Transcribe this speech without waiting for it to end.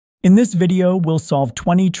In this video, we'll solve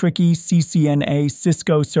 20 tricky CCNA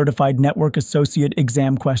Cisco Certified Network Associate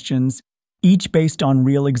exam questions, each based on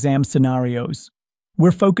real exam scenarios.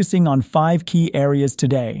 We're focusing on 5 key areas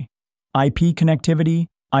today: IP connectivity,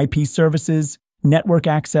 IP services, network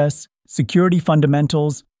access, security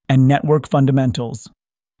fundamentals, and network fundamentals.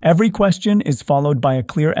 Every question is followed by a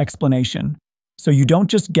clear explanation, so you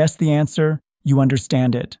don't just guess the answer, you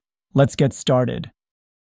understand it. Let's get started.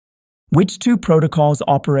 Which two protocols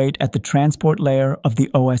operate at the transport layer of the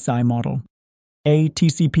OSI model? A.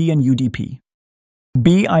 TCP and UDP.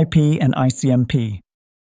 B. IP and ICMP.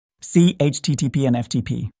 C. HTTP and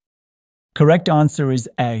FTP. Correct answer is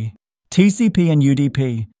A. TCP and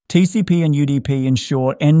UDP. TCP and UDP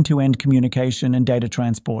ensure end-to-end communication and data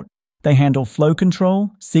transport. They handle flow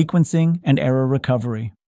control, sequencing, and error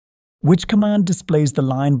recovery. Which command displays the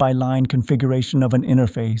line-by-line configuration of an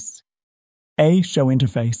interface? A. Show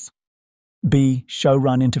interface. B. Show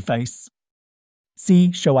run interface.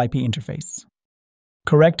 C. Show IP interface.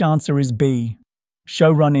 Correct answer is B.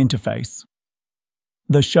 Show run interface.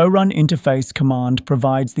 The show run interface command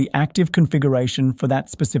provides the active configuration for that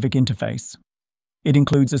specific interface. It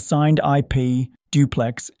includes assigned IP,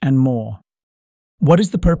 duplex, and more. What is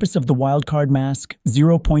the purpose of the wildcard mask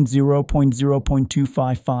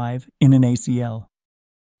 0.0.0.255 in an ACL?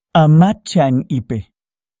 A. Match an IP.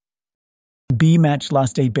 B. Match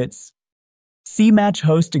last 8 bits. C. Match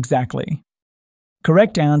host exactly.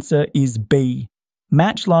 Correct answer is B.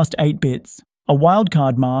 Match last 8 bits. A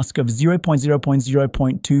wildcard mask of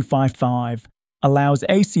 0.0.0.255 allows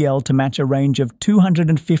ACL to match a range of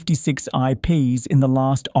 256 IPs in the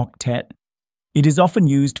last octet. It is often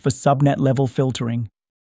used for subnet-level filtering.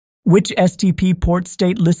 Which STP port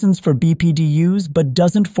state listens for BPDUs but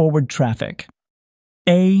doesn't forward traffic?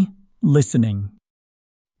 A. Listening.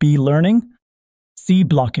 B. Learning. C.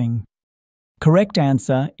 Blocking. Correct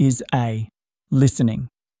answer is A. Listening.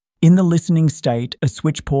 In the listening state, a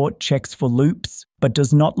switch port checks for loops but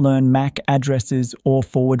does not learn MAC addresses or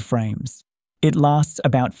forward frames. It lasts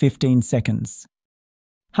about 15 seconds.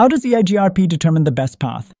 How does the AGRP determine the best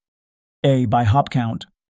path? A. By hop count.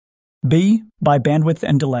 B. By bandwidth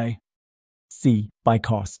and delay. C. By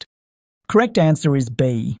cost. Correct answer is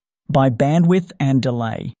B. By bandwidth and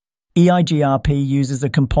delay. EIGRP uses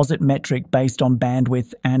a composite metric based on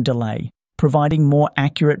bandwidth and delay, providing more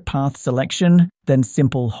accurate path selection than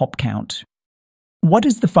simple hop count. What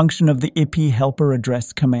is the function of the IP helper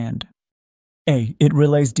address command? A. It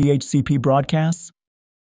relays DHCP broadcasts.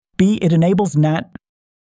 B. It enables NAT.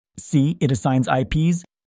 C. It assigns IPs.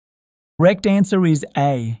 Correct answer is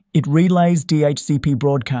A. It relays DHCP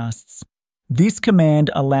broadcasts. This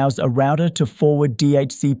command allows a router to forward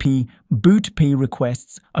DHCP bootp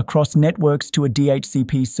requests across networks to a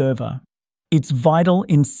DHCP server. It's vital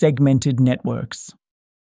in segmented networks.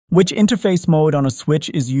 Which interface mode on a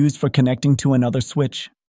switch is used for connecting to another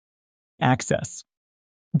switch? Access.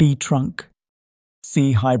 B. Trunk.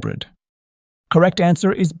 C. Hybrid. Correct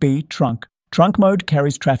answer is B. Trunk. Trunk mode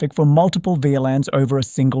carries traffic for multiple VLANs over a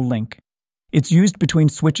single link. It's used between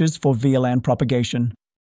switches for VLAN propagation.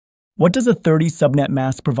 What does a 30 subnet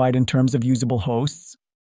mask provide in terms of usable hosts?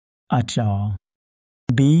 Achal.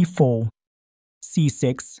 B. 4. C.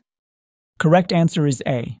 6. Correct answer is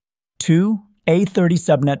A. 2. A30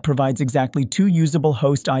 subnet provides exactly 2 usable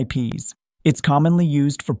host IPs. It's commonly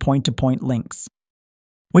used for point-to-point links.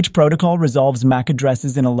 Which protocol resolves MAC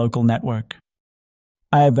addresses in a local network?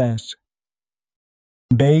 IVS.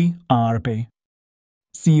 B. ARP.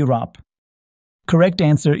 C. RAP. Correct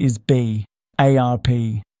answer is B. ARP.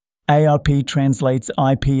 ARP translates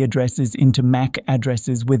IP addresses into MAC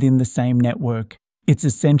addresses within the same network. It's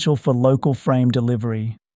essential for local frame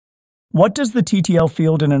delivery. What does the TTL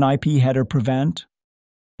field in an IP header prevent?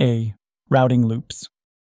 A. Routing loops.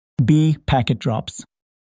 B. Packet drops.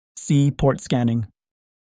 C. Port scanning.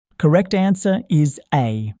 Correct answer is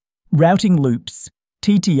A. Routing loops.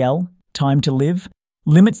 TTL, time to live,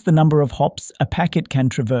 limits the number of hops a packet can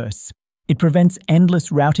traverse. It prevents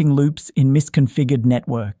endless routing loops in misconfigured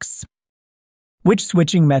networks. Which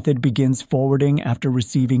switching method begins forwarding after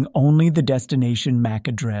receiving only the destination MAC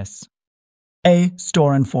address? A.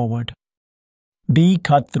 Store and forward. B.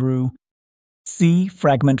 Cut through. C.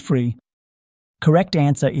 Fragment free. Correct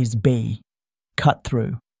answer is B. Cut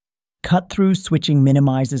through. Cut through switching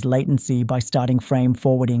minimizes latency by starting frame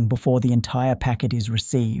forwarding before the entire packet is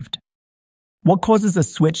received. What causes a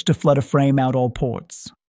switch to flood a frame out all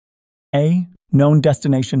ports? A. Known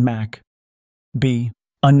destination MAC. B.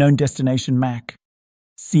 Unknown destination MAC.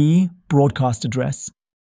 C. Broadcast address.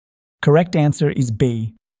 Correct answer is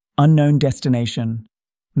B. Unknown destination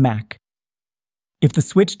MAC. If the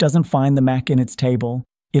switch doesn't find the MAC in its table,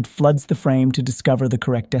 It floods the frame to discover the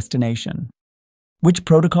correct destination. Which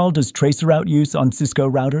protocol does traceroute use on Cisco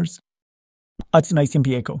routers?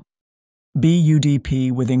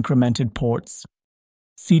 BUDP with incremented ports.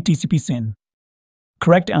 C TCP/SYN.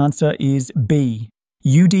 Correct answer is B,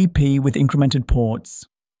 UDP with incremented ports.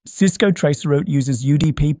 Cisco traceroute uses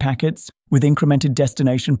UDP packets with incremented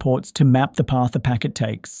destination ports to map the path a packet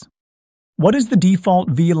takes. What is the default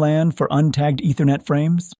VLAN for untagged Ethernet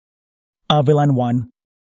frames? A. VLAN 1.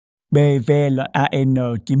 B. VLAN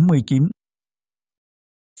 99.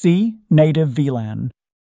 C. Native VLAN.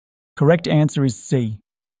 Correct answer is C.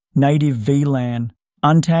 Native VLAN.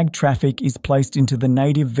 Untagged traffic is placed into the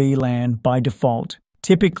native VLAN by default,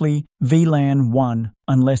 typically VLAN 1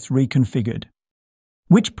 unless reconfigured.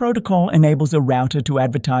 Which protocol enables a router to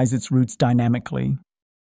advertise its routes dynamically?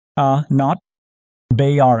 A. NOT.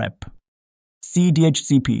 B. RIP. C.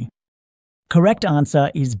 DHCP. Correct answer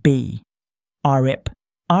is B. RIP.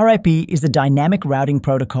 RIP is a dynamic routing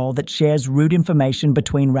protocol that shares route information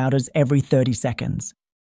between routers every 30 seconds.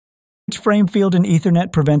 Which frame field in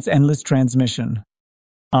Ethernet prevents endless transmission?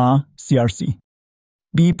 A. CRC.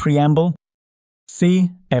 B. Preamble.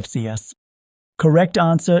 C. FCS. Correct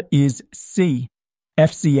answer is C.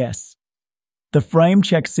 FCS. The frame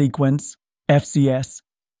check sequence, FCS,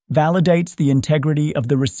 validates the integrity of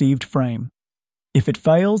the received frame. If it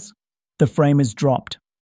fails, the frame is dropped.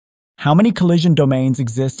 How many collision domains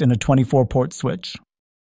exist in a 24-port switch?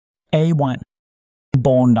 A1.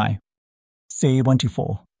 Bondi.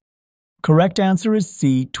 C24. Correct answer is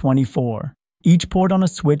C24. Each port on a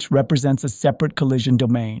switch represents a separate collision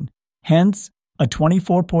domain. Hence, a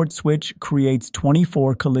 24-port switch creates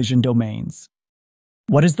 24 collision domains.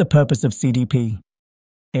 What is the purpose of CDP?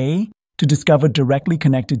 A. To discover directly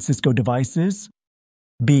connected Cisco devices.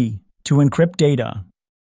 B. To encrypt data.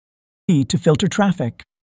 C. To filter traffic.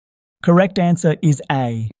 Correct answer is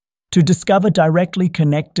A. To discover directly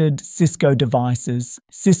connected Cisco devices.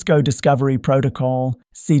 Cisco Discovery Protocol,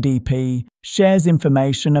 CDP, shares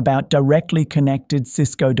information about directly connected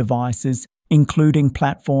Cisco devices, including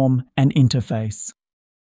platform and interface.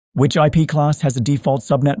 Which IP class has a default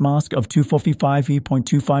subnet mask of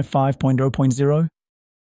 245.255.0.0?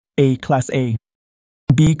 A. Class A.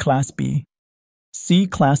 B. Class B. C.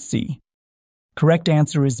 Class C. Correct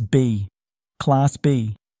answer is B. Class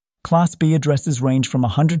B. Class B addresses range from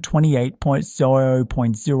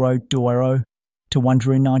 128.0.0.0 to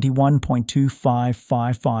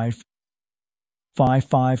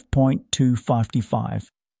 191.255.55.255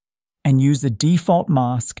 and use a default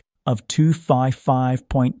mask of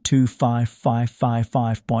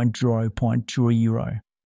 255.255.555.0.0.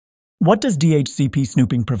 What does DHCP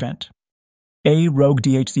snooping prevent? A. Rogue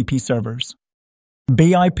DHCP servers.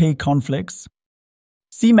 B. IP conflicts.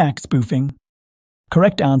 C. MAC spoofing.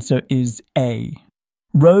 Correct answer is A.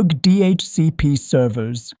 Rogue DHCP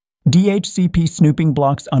servers. DHCP snooping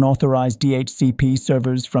blocks unauthorized DHCP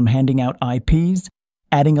servers from handing out IPs,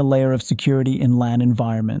 adding a layer of security in LAN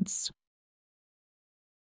environments.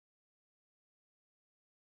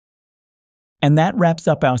 And that wraps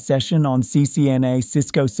up our session on CCNA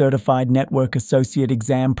Cisco Certified Network Associate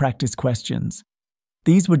Exam practice questions.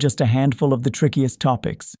 These were just a handful of the trickiest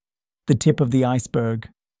topics, the tip of the iceberg.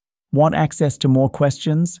 Want access to more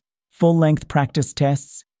questions, full-length practice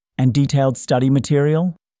tests, and detailed study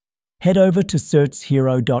material? Head over to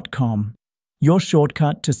certshero.com, your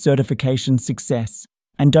shortcut to certification success.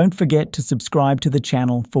 And don't forget to subscribe to the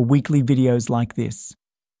channel for weekly videos like this.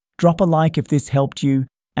 Drop a like if this helped you,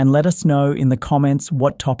 and let us know in the comments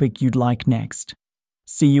what topic you'd like next.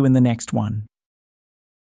 See you in the next one.